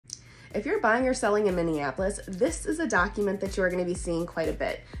If you're buying or selling in Minneapolis, this is a document that you are going to be seeing quite a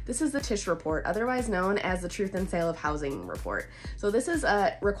bit. This is the TISH report, otherwise known as the Truth and Sale of Housing report. So this is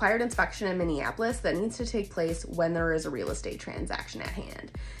a required inspection in Minneapolis that needs to take place when there is a real estate transaction at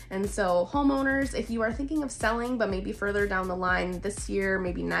hand. And so homeowners, if you are thinking of selling, but maybe further down the line this year,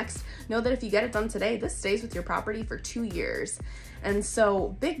 maybe next, know that if you get it done today, this stays with your property for 2 years. And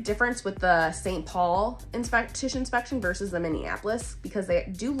so big difference with the St. Paul TISH inspection versus the Minneapolis, because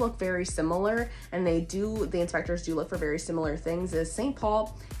they do look very similar and the inspectors do look for very similar things, is St.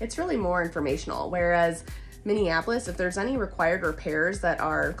 Paul, it's really more informational. Whereas Minneapolis, if there's any required repairs that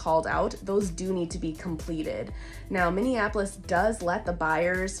are called out, those do need to be completed. Now, Minneapolis does let the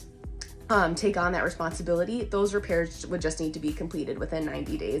buyers take on that responsibility. Those repairs would just need to be completed within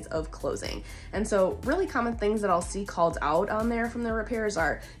 90 days of closing. And so really common things that I'll see called out on there from the repairs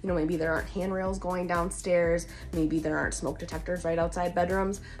are, maybe there aren't handrails going downstairs, maybe there aren't smoke detectors right outside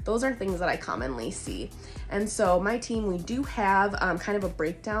bedrooms. Those are things that I commonly see. And so my team, we do have kind of a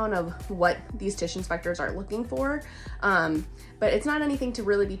breakdown of what these TISH inspectors are looking for. But it's not anything to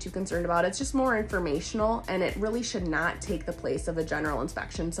really be too concerned about. It's just more informational, and it really should not take the place of a general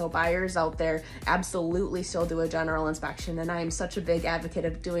inspection. So buyers out there, absolutely still do a general inspection, and I am such a big advocate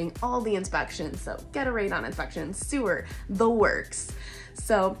of doing all the inspections. So get a rate on inspections, sewer, the works.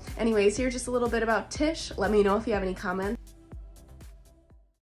 So anyways, here's just a little bit about TISH. Let me know if you have any comments.